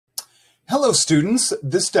Hello students,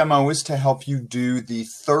 this demo is to help you do the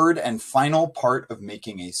third and final part of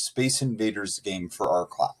making a Space Invaders game for our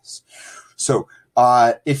class. So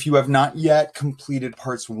if you have not yet completed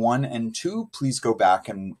parts 1 and 2, please go back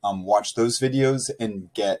and watch those videos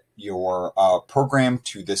and get your program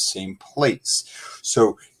to this same place.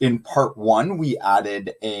 So in part 1, we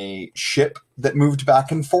added a ship that moved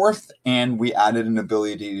back and forth, and we added an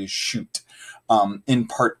ability to shoot. In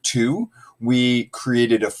part 2, we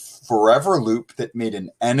created a forever loop that made an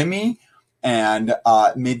enemy and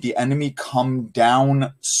made the enemy come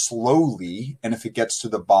down slowly. And if it gets to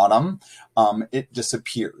the bottom, it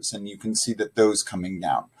disappears. And you can see that those coming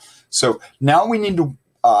down. So now we need to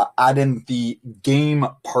add in the game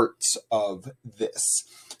parts of this.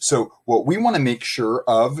 So what we want to make sure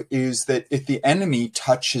of is that if the enemy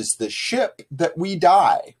touches the ship, that we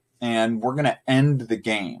die. And we're going to end the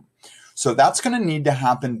game. So that's going to need to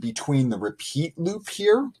happen between the repeat loop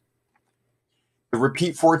here, the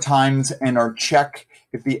repeat 4 times, and our check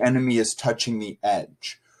if the enemy is touching the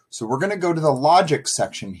edge. So we're going to go to the logic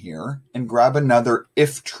section here and grab another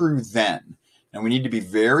if true then. And we need to be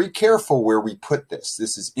very careful where we put this.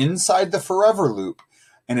 This is inside the forever loop,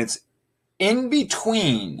 and it's in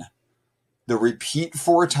between the repeat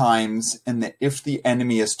 4 times and the if the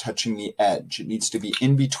enemy is touching the edge. It needs to be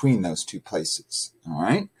in between those 2 places. All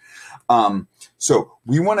right. So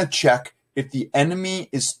we want to check if the enemy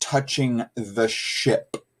is touching the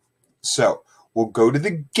ship. So we'll go to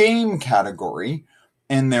the game category,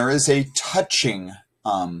 and there is a touching,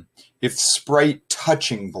 if sprite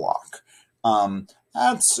touching block.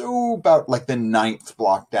 That's about like the 9th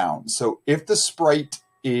block down. So if the sprite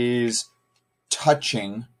is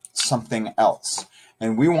touching something else,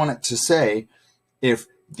 and we want it to say if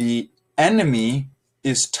the enemy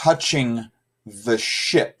is touching the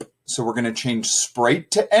ship. So we're going to change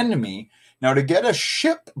sprite to enemy. Now to get a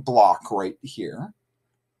ship block right here,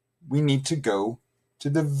 we need to go to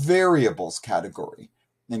the variables category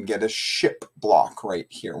and get a ship block right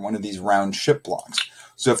here, one of these round ship blocks.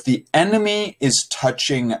 So if the enemy is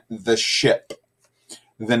touching the ship,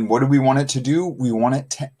 then what do we want it to do? We want it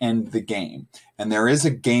to end the game. And there is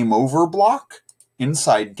a game over block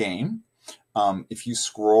inside game. If you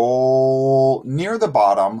scroll near the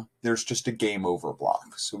bottom, there's just a game over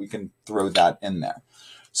block. So we can throw that in there.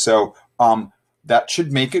 So that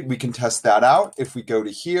should make it. We can test that out. If we go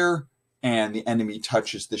to here and the enemy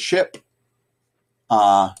touches the ship,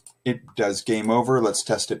 it does game over. Let's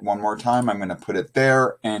test it one more time. I'm going to put it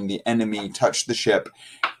there, and the enemy touched the ship.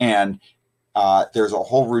 And there's a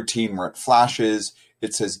whole routine where it flashes.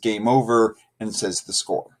 It says game over, and it says the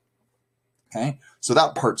score. Okay, so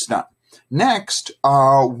that part's done. Next,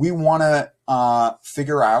 we want to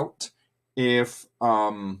figure out if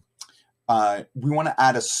we want to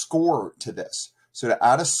add a score to this. So to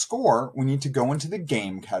add a score, we need to go into the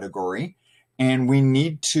game category, and we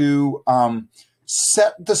need to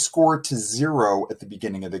set the score to 0 at the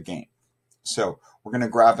beginning of the game. So we're going to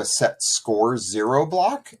grab a set score 0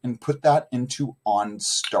 block and put that into on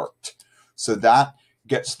start. So that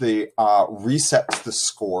gets the resets the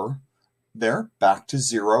score there back to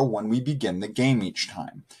 0 when we begin the game each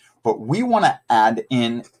time. But we want to add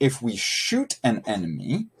in if we shoot an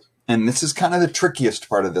enemy, and this is kind of the trickiest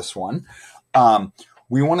part of this one.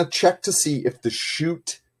 We want to check to see if the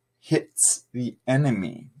shoot hits the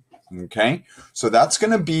enemy. Okay, so that's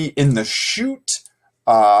going to be in the shoot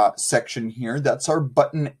section here. That's our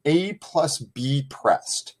button A plus B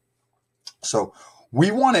pressed. So we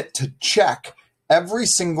want it to check every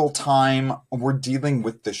single time we're dealing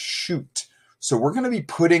with the shoot. So we're going to be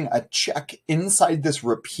putting a check inside this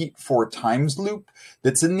repeat 4 times loop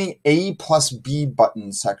that's in the A plus B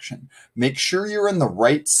button section. Make sure you're in the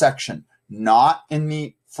right section, not in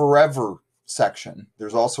the forever section.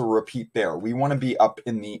 There's also a repeat there. We want to be up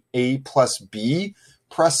in the A plus B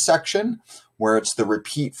press section where it's the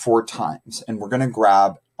repeat 4 times. And we're going to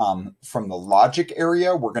grab from the logic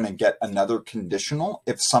area, we're going to get another conditional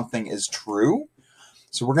if something is true.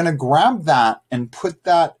 So we're going to grab that and put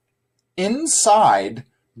that inside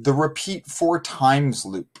the repeat 4 times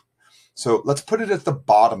loop. So let's put it at the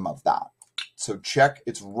bottom of that. So check,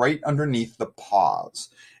 it's right underneath the pause.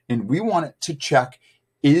 And we want it to check,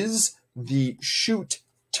 is the shoot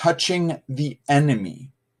touching the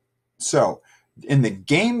enemy? So in the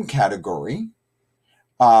game category,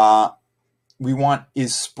 we want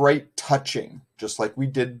is sprite touching, just like we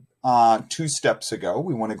did 2 steps ago.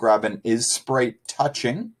 We want to grab an is sprite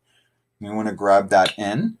touching. We want to grab that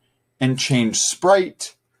in and change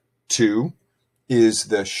sprite to is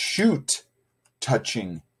the shoot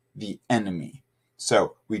touching the enemy.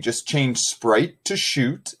 So we just changed sprite to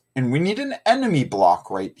shoot, and we need an enemy block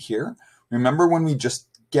right here. Remember when we just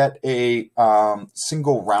get a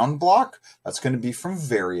single round block, that's going to be from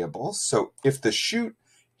variables. So if the shoot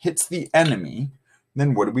hits the enemy,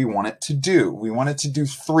 then what do we want it to do? We want it to do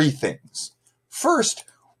three things. First,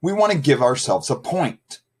 we want to give ourselves a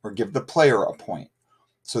point, or give the player a point.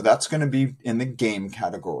 So that's going to be in the game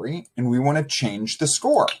category, and we want to change the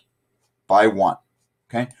score by 1.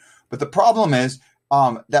 Okay, but the problem is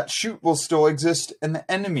that shoot will still exist and the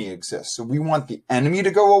enemy exists. So we want the enemy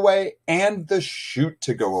to go away and the shoot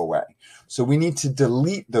to go away. So we need to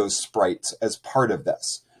delete those sprites as part of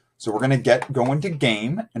this. So we're going to go into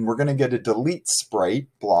game, and we're going to get a delete sprite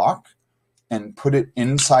block and put it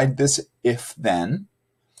inside this if then.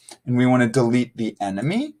 And we want to delete the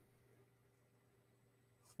enemy.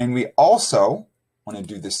 And we also want to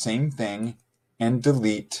do the same thing and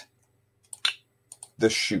delete the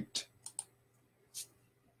shoot.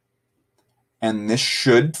 And this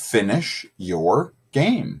should finish your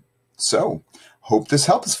game. So, hope this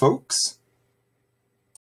helps, folks.